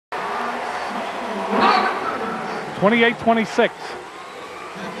28-26.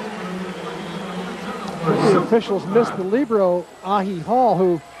 The officials missed the libero, Ahi Hall,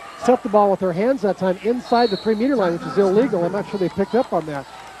 who set the ball with her hands that time inside the 3-meter line, which is illegal. I'm not sure they picked up on that.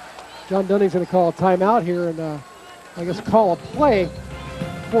 John Dunning's going to call a timeout here and I guess call a play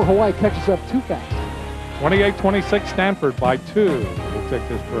before Hawaii catches up too fast. 28-26, Stanford by 2. We'll take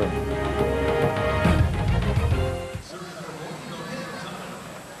this break.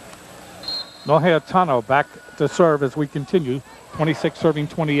 Nohea Tano back to serve as we continue. 26 serving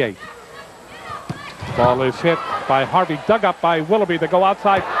 28. Ball is hit by Harvey, dug up by Willoughby. They go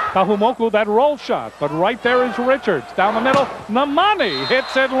outside. Kahumoku, that roll shot. But right there is Richards. Down the middle, Namani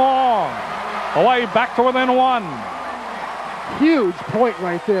hits it long. Hawaii back to within 1. Huge point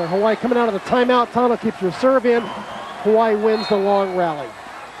right there. Hawaii coming out of the timeout. Tano keeps her serve in. Hawaii wins the long rally.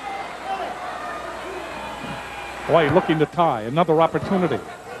 Hawaii looking to tie. Another opportunity.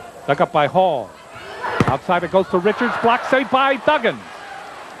 Dug up by Hall. Outside it goes to Richards. Block saved by Duggan.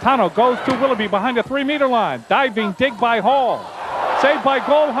 Tano goes to Willoughby behind the 3-meter line. Diving dig by Hall. Saved by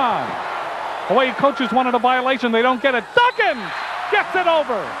Golhan. Hawaii coaches wanted a violation. They don't get it. Duggins gets it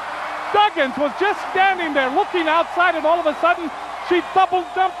over. Duggins was just standing there looking outside, and all of a sudden she double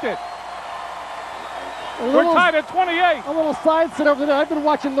jumped it. We're tied at 28. A little side sit over there. I've been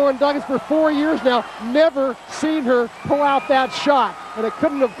watching Lauren Duggins for 4 years now. Never seen her pull out that shot. And it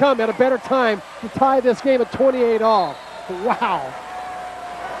couldn't have come at a better time to tie this game at 28 all. Wow.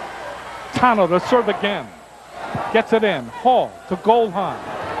 Tano to serve again. Gets it in. Hall to Golhan.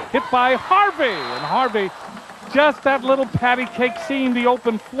 Hit by Harvey. And Harvey, just that little patty cake seeing the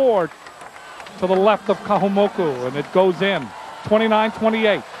open floor to the left of Kahumoku. And it goes in.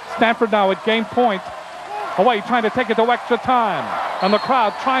 29-28. Stanford now at game point. Hawaii trying to take it to extra time. And the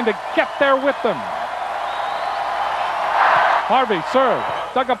crowd trying to get there with them. Harvey serve.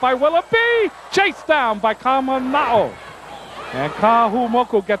 Dug up by Willoughby. Chased down by Kamana'o. And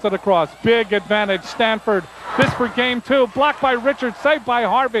Kahumoku gets it across. Big advantage, Stanford. This for game 2. Blocked by Richards. Saved by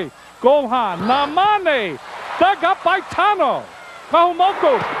Harvey. Golhan. Namane. Dug up by Tano.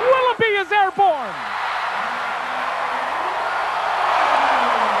 Kahumoku. Willoughby is airborne.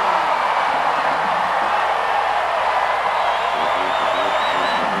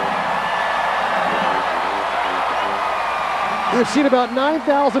 We've seen about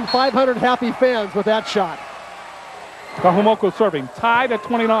 9,500 happy fans with that shot. Kahumoku serving, tied at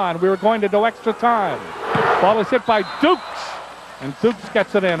 29. We were going to do extra time. Ball is hit by Dukes. And Dukes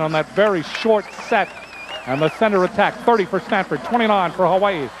gets it in on that very short set. And the center attack, 30 for Stanford, 29 for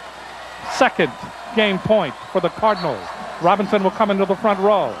Hawaii. Second game point for the Cardinals. Robinson will come into the front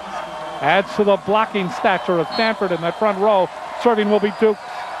row. Adds to the blocking stature of Stanford in that front row. Serving will be Dukes.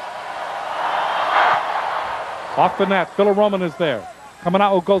 Off the net, Villa-Roman is there.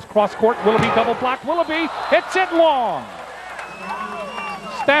 Kamana'o goes cross court. Willoughby double block. Willoughby hits it long.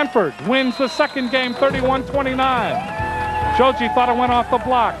 Stanford wins the second game 31-29. Shoji thought it went off the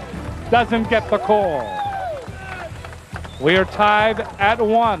block. Doesn't get the call. We are tied at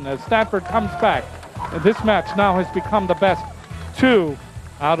 1 as Stanford comes back. And this match now has become the best 2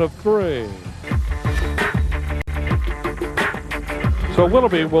 out of 3. So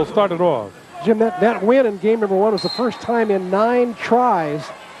Willoughby will start it off. Jim, that win in game number 1 was the first time in 9 tries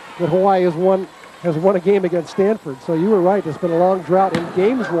that Hawaii has won a game against Stanford. So you were right. There's been a long drought in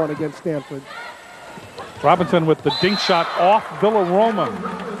games won against Stanford. Robinson with the dink shot off Villa-Roman.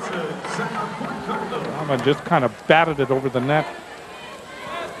 Roman just kind of batted it over the net.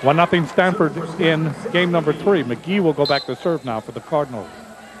 1-0 Stanford in game number 3. McGee will go back to serve now for the Cardinals.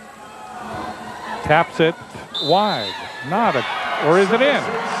 Taps it wide. Or is it in?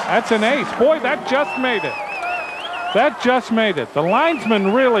 That's an ace. Boy, that just made it. That just made it. The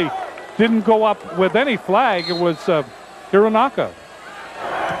linesman really didn't go up with any flag. It was Hironaka.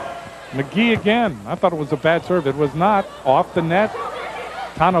 McGee again. I thought it was a bad serve. It was not. Off the net.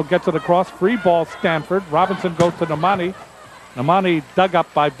 Tano gets it across. Free ball, Stanford. Robinson goes to Namani. Namani dug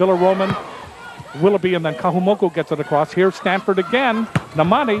up by Villa-Roman. Willoughby, and then Kahumoku gets it across. Here's Stanford again.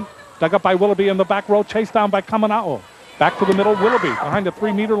 Namani dug up by Willoughby in the back row. Chased down by Kamana'o. Back to the middle, Willoughby behind the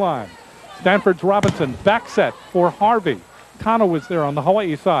 3-meter line. Stanford's Robinson, back set for Harvey. Tano is there on the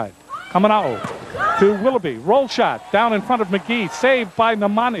Hawaii side. Kamana'o to Willoughby, roll shot down in front of McGee, saved by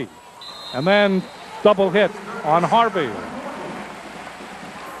Namani. And then double hit on Harvey.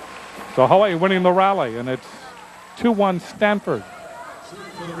 So Hawaii winning the rally, and it's 2-1 Stanford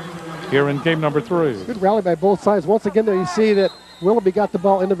here in game number 3. Good rally by both sides. Once again, there you see that Willoughby got the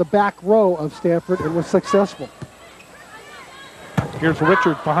ball into the back row of Stanford and was successful. Here's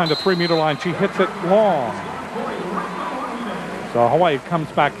Richards behind the 3-meter line. She hits it long. So Hawaii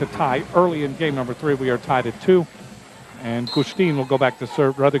comes back to tie early in game number 3. We are tied at 2. And Gustin will go back to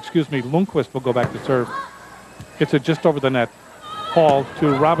serve. Rather, excuse me, Lundqvist will go back to serve. Gets it just over the net. Hall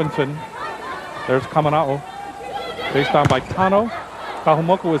to Robinson. There's Kamana'o. Based on by Tano.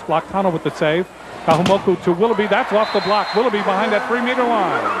 Kahumoku is blocked. Tano with the save. Kahumoku to Willoughby. That's off the block. Willoughby behind that 3-meter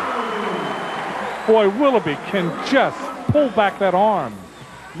line. Boy, Willoughby can just pull back that arm.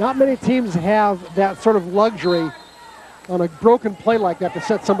 Not many teams have that sort of luxury on a broken play like that to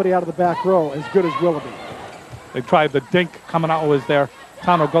set somebody out of the back row as good as Willoughby. They tried the dink. Kamana'o is there.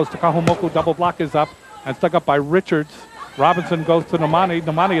 Tano goes to Kahumoku. Double block is up and stuck up by Richards. Robinson goes to Namani.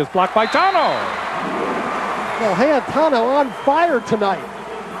 Namani is blocked by Tano. Well, hey, Tano on fire tonight.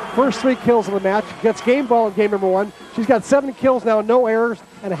 First 3 kills of the match. Gets game ball in game number 1. She's got 7 kills now, no errors.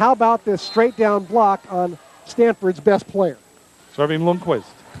 And how about this straight down block on Stanford's best player? Serving Lundqvist.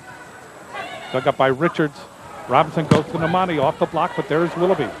 Dug up by Richards. Robinson goes to Namani off the block, but there's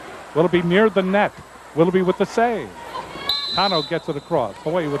Willoughby. Willoughby near the net. Willoughby with the save. Tano gets it across.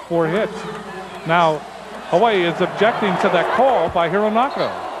 Hawaii with 4 hits. Now, Hawaii is objecting to that call by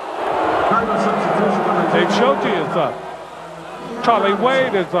Hironaka. Dave Shoji is up. Charlie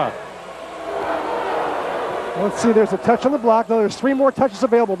Wade is up. Let's see, there's a touch on the block. No, there's 3 more touches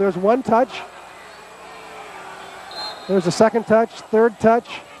available. There's 1 touch. There's a 2nd touch, 3rd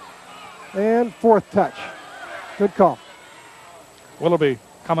touch, and 4th touch. Good call. Willoughby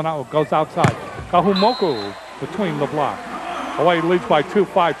coming out, goes outside. Kahumoku between the block. Hawaii leads by 2,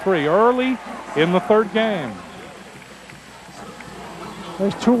 5-3 early in the 3rd game.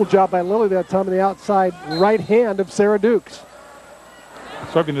 Nice tool job by Lily that time on the outside right hand of Sarah Dukes.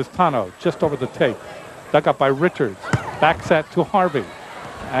 Serving is Tano, just over the tape. Dug up by Richards. Back set to Harvey.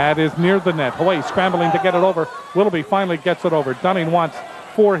 That is near the net. Hawaii scrambling to get it over. Willoughby finally gets it over. Dunning wants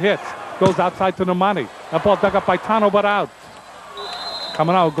 4 hits. Goes outside to Namani. That ball dug up by Tano, but out.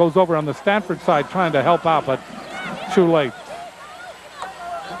 Kamana'o goes over on the Stanford side trying to help out, but too late.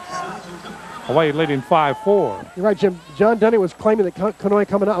 Hawaii leading 5-4. You're right, Jim. John Dunning was claiming that Kanoe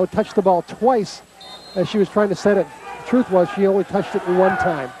Kamana'o touched the ball twice as she was trying to set it. The truth was she only touched it 1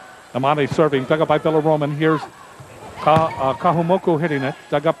 time. Namani serving, dug up by Villaroman. Here's Kahumoku hitting it,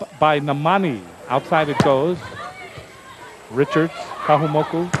 dug up by Namani. Outside it goes. Richards,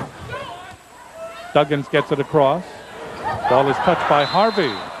 Kahumoku. Duggins gets it across. Ball is touched by Harvey.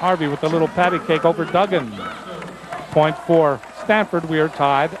 Harvey with a little patty cake over Duggins. Point for Stanford. We are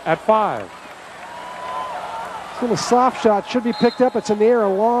tied at 5. This little soft shot should be picked up. It's in the air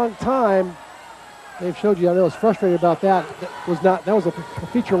a long time. Dave showed you, I know, was frustrated about that. That was a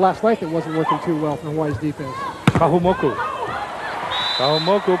feature last night that wasn't working too well for Hawaii's defense. Kahumoku.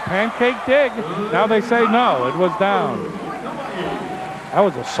 Kahumoku, pancake dig. Now they say no, it was down. That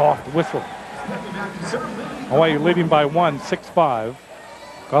was a soft whistle. Hawaii leading by 1, 6-5.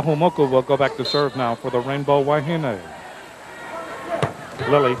 Kahumoku will go back to serve now for the Rainbow Wahine.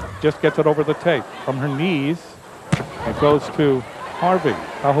 Lily just gets it over the tape. From her knees, it goes to Harvey.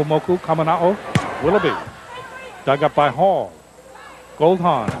 Kahumoku, Kamana'o, Willoughby. Dug up by Hall.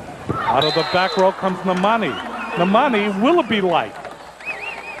 Goldhahn. Out of the back row comes Namani. Namani, Willoughby-like.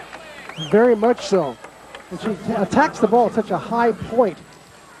 Very much so. And she attacks the ball at such a high point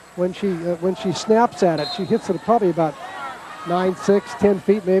when she snaps at it. She hits it probably about 9, 6, 10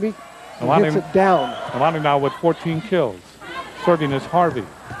 feet maybe. And hits it down. Namani now with 14 kills. Serving is Harvey.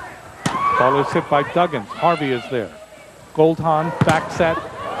 Ball is hit by Duggins. Harvey is there. Goldhahn, back set.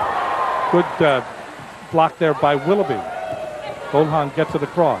 Good block there by Willoughby. Goldhahn gets it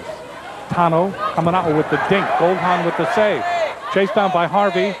across. Tano coming out with the dink. Goldhahn with the save. Chased down by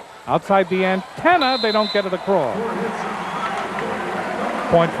Harvey. Outside the antenna, they don't get it across.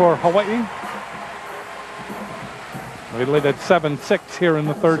 Point for Hawaii. We lead at 7-6 here in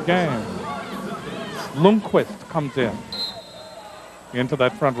the 3rd game. Lundqvist comes in. Into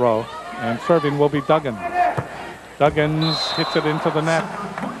that front row. And serving will be Duggins. Duggins hits it into the net.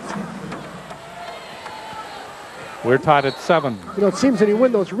 We're tied at 7. You know, it seems when you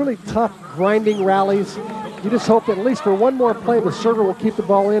win those really tough, grinding rallies, you just hope that at least for 1 more play, the server will keep the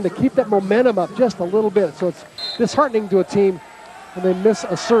ball in to keep that momentum up just a little bit. So it's disheartening to a team when they miss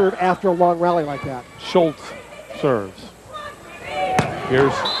a serve after a long rally like that. Schultz serves.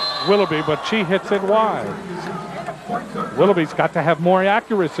 Here's Willoughby, but she hits it wide. Willoughby's got to have more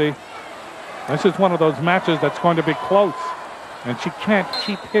accuracy. This is one of those matches that's going to be close, and she can't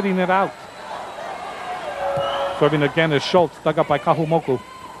keep hitting it out. Serving again is Schultz, dug up by Kahumoku.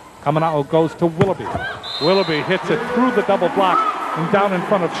 Kamana'o goes to Willoughby. Willoughby hits it through the double block and down in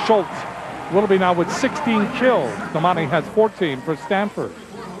front of Schultz. Willoughby now with 16 kills. Namani has 14 for Stanford.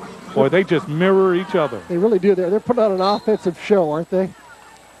 Boy, they just mirror each other. They really do. They're putting on an offensive show, aren't they?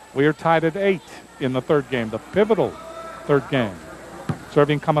 We are tied at 8 in the 3rd game. The pivotal third game.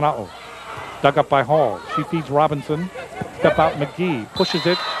 Serving Kamana'o. Dug up by Hall. She feeds Robinson. Step out McGee. Pushes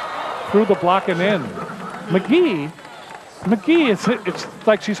it through the block and in. McGee, it's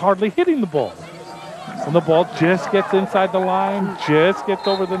like she's hardly hitting the ball. And the ball just gets inside the line, just gets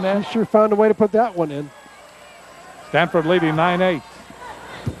over the net. She sure found a way to put that one in. Stanford leading 9-8.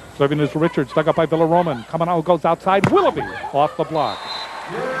 Serving is Richards, dug up by Villaroman. Kamana'o goes outside. Willoughby off the block.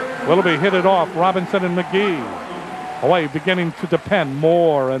 Willoughby hit it off. Robinson and McGee. Hawaii beginning to depend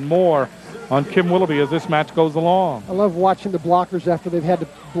more and more on Kim Willoughby as this match goes along. I love watching the blockers after they've had to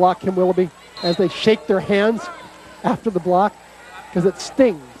block Kim Willoughby as they shake their hands after the block because it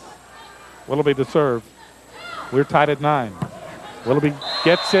stings. Willoughby to serve. We're tied at 9. Willoughby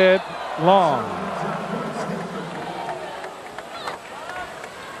gets it long.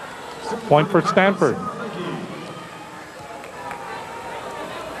 Point for Stanford.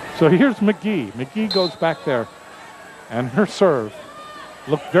 So here's McGee. McGee goes back there. And her serve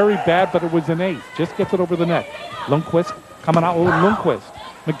looked very bad, but it was an ace. Just gets it over the net. Lundqvist coming out with Lundqvist.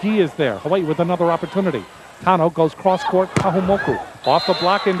 McGee is there. Hawaii with another opportunity. Tano goes cross court. Kahumoku off the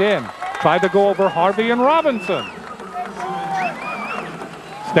block and in. Tried to go over Harvey and Robinson.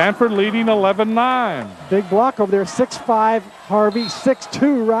 Stanford leading 11-9. Big block over there. 6'5" Harvey,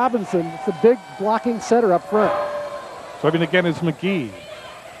 6'2" Robinson. It's a big blocking setter up front. Serving again is McGee.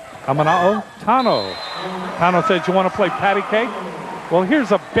 Kamana'o, Tano. Tano says, you want to play patty cake? Well,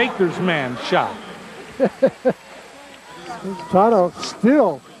 here's a baker's man shot. Tano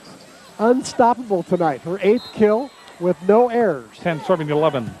still unstoppable tonight. Her 8th kill with no errors. 10 serving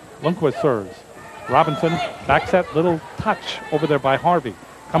 11. Lundqvist serves. Robinson, back set, little touch over there by Harvey.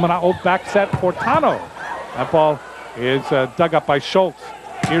 Kamana'o, back set for Tano. That ball is dug up by Schultz.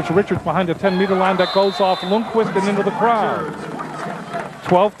 Here's Richards behind the 10-meter line that goes off Lundqvist and into the crowd.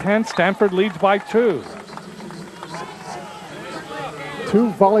 12-10, Stanford leads by 2. Two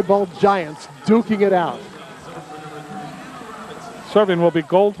volleyball giants duking it out. Serving will be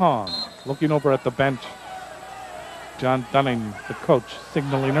Goldhahn. Looking over at the bench. John Dunning, the coach,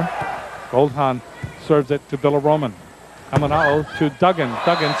 signaling her. Goldhahn serves it to Villaroman. Kamana'o to Duggins.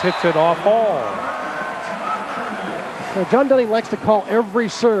 Duggins hits it off Hall. Now, John Dunning likes to call every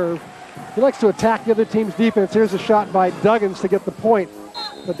serve. He likes to attack the other team's defense. Here's a shot by Duggins to get the point.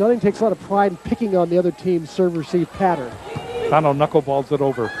 But Dunning takes a lot of pride in picking on the other team's serve-receive pattern. Tano knuckleballs it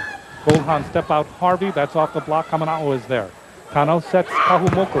over. Goldhahn step out Harvey. That's off the block. Kamana'o is there. Tano sets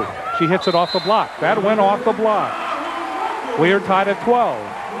Kahumoku. She hits it off the block. That went off the block. We are tied at 12.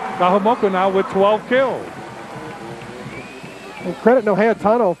 Kahumoku now with 12 kills. And credit Nohea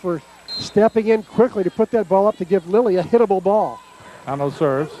Tano for stepping in quickly to put that ball up to give Lily a hittable ball. Tano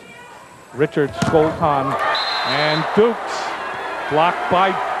serves. Richards, Goldhahn, and Dukes. Blocked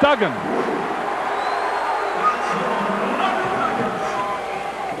by Duggan.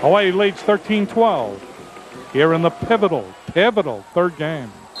 Hawaii leads 13-12 here in the pivotal third game.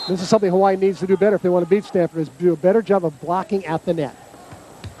 This is something Hawaii needs to do better if they want to beat Stanford, is do a better job of blocking at the net.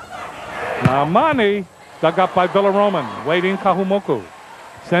 Namani dug up by Villaroman, waiting Kahumoku.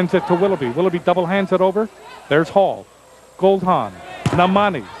 Sends it to Willoughby. Willoughby double hands it over. There's Hall. Goldhahn.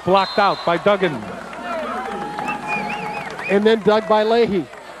 Namani blocked out by Duggan. And then dug by Leahy.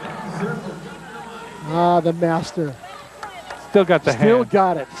 Ah, the master. Still got the hand.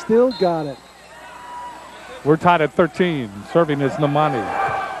 Still got it. We're tied at 13. Serving is Namani.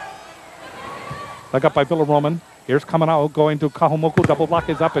 Dug up by Villaroman. Here's Kamana'o going to Kahumoku. Double block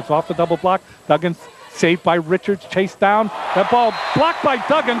is up. It's off the double block. Duggins saved by Richards. Chased down. That ball blocked by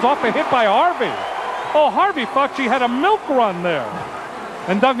Duggins. Off a hit by Harvey. Oh, Harvey thought she had a milk run there.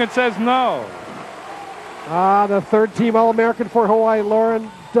 And Duggins says no. Ah, the third-team All-American for Hawaii,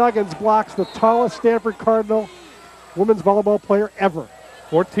 Lauren Duggins, blocks the tallest Stanford Cardinal women's volleyball player ever.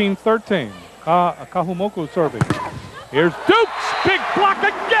 14-13. Kahumoku serving. Here's Dukes. Big block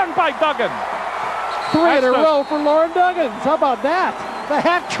again by Duggins. 3 in a row for Lauren Duggins. How about that? The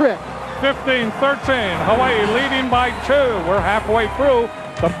hat trick. 15-13. Hawaii leading by 2. We're halfway through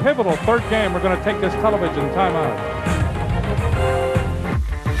the pivotal third game. We're going to take this television timeout.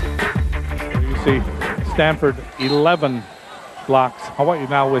 You see Stanford 11 blocks. Hawaii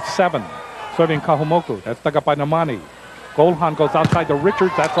now with 7. Serving Kahumoku. That's dug up by Namani. Goldhahn goes outside to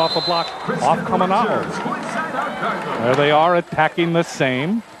Richards. That's off the block. Off Kamana'o. There they are attacking the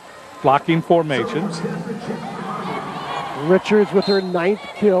same blocking formation. Richards with her 9th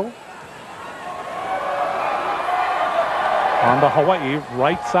kill. On the Hawaii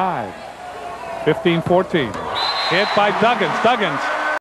right side. 15-14. Hit by Duggins. Duggins